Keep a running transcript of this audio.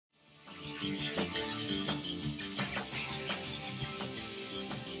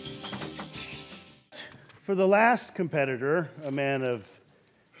for the last competitor, a man of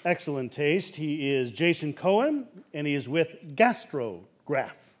excellent taste, he is Jason Cohen, and he is with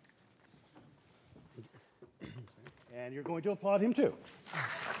Gastrograph. And you're going to applaud him too.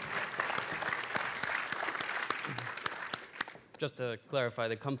 Just to clarify,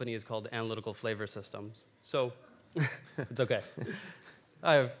 the company is called Analytical Flavor Systems. So it's OK.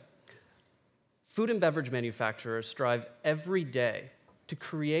 Food and beverage manufacturers strive every day to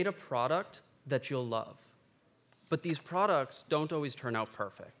create a product that you'll love. But these products don't always turn out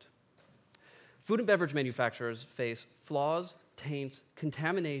perfect. Food and beverage manufacturers face flaws, taints,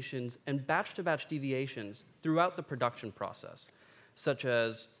 contaminations, and batch-to-batch deviations throughout the production process, such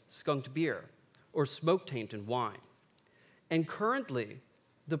as skunked beer or smoke taint in wine. And currently,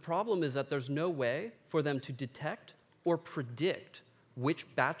 the problem is that there's no way for them to detect or predict which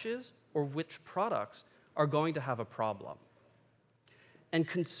batches or which products are going to have a problem. And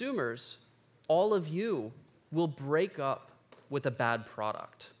consumers, all of you, will break up with a bad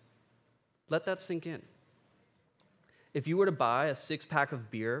product. Let that sink in. If you were to buy a six-pack of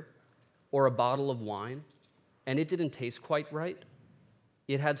beer or a bottle of wine and it didn't taste quite right,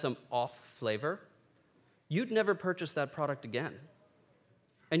 it had some off flavor, you'd never purchase that product again.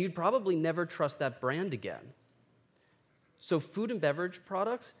 And you'd probably never trust that brand again. So food and beverage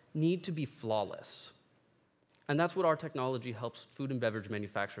products need to be flawless. And that's what our technology helps food and beverage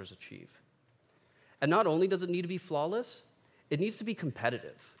manufacturers achieve. And not only does it need to be flawless, it needs to be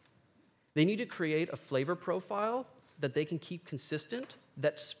competitive. They need to create a flavor profile that they can keep consistent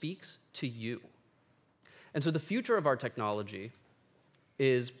that speaks to you. And so the future of our technology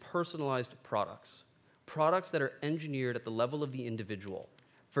is personalized products, products that are engineered at the level of the individual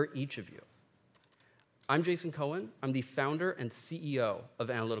for each of you. I'm Jason Cohen. I'm the founder and CEO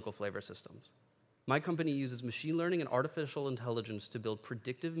of Analytical Flavor Systems. My company uses machine learning and artificial intelligence to build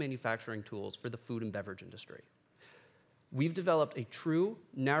predictive manufacturing tools for the food and beverage industry. We've developed a true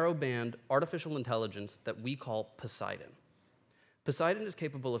narrowband artificial intelligence that we call Poseidon. Poseidon is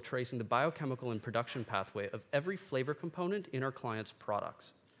capable of tracing the biochemical and production pathway of every flavor component in our clients'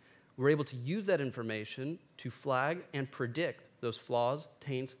 products. We're able to use that information to flag and predict those flaws,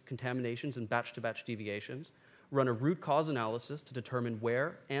 taints, contaminations, and batch-to-batch deviations, run a root cause analysis to determine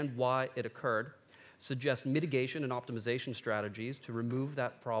where and why it occurred, suggest mitigation and optimization strategies to remove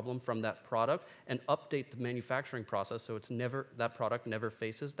that problem from that product, and update the manufacturing process so that product never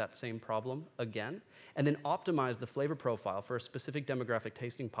faces that same problem again, and then optimize the flavor profile for a specific demographic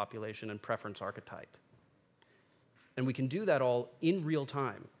tasting population and preference archetype. And we can do that all in real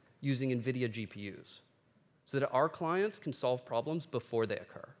time using NVIDIA GPUs so that our clients can solve problems before they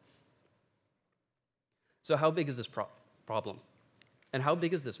occur. So how big is this problem? And how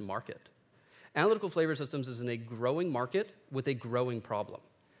big is this market? Analytical Flavor Systems is in a growing market with a growing problem.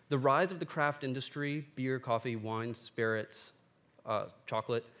 The rise of the craft industry, beer, coffee, wine, spirits,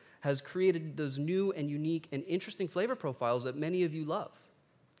 chocolate, has created those new and unique and interesting flavor profiles that many of you love.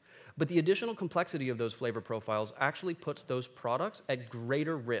 But the additional complexity of those flavor profiles actually puts those products at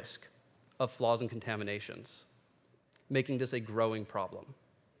greater risk of flaws and contaminations, making this a growing problem.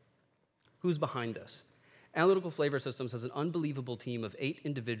 Who's behind this? Analytical Flavor Systems has an unbelievable team of 8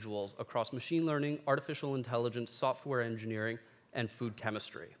 individuals across machine learning, artificial intelligence, software engineering, and food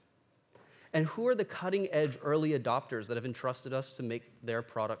chemistry. And who are the cutting-edge early adopters that have entrusted us to make their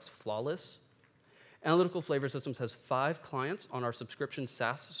products flawless? Analytical Flavor Systems has 5 clients on our subscription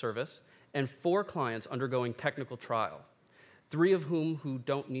SaaS service and 4 clients undergoing technical trial, 3 of who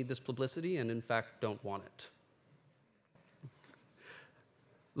don't need this publicity and, in fact, don't want it.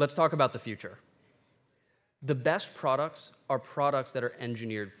 Let's talk about the future. The best products are products that are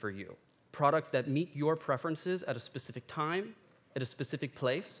engineered for you, products that meet your preferences at a specific time, at a specific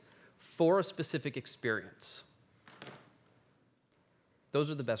place, for a specific experience. Those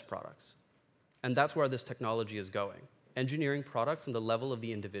are the best products. And that's where this technology is going, engineering products on the level of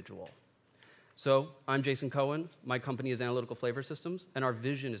the individual. So I'm Jason Cohen. My company is Analytical Flavor Systems, and our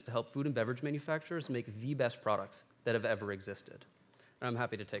vision is to help food and beverage manufacturers make the best products that have ever existed. And I'm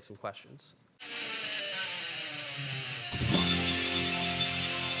happy to take some questions.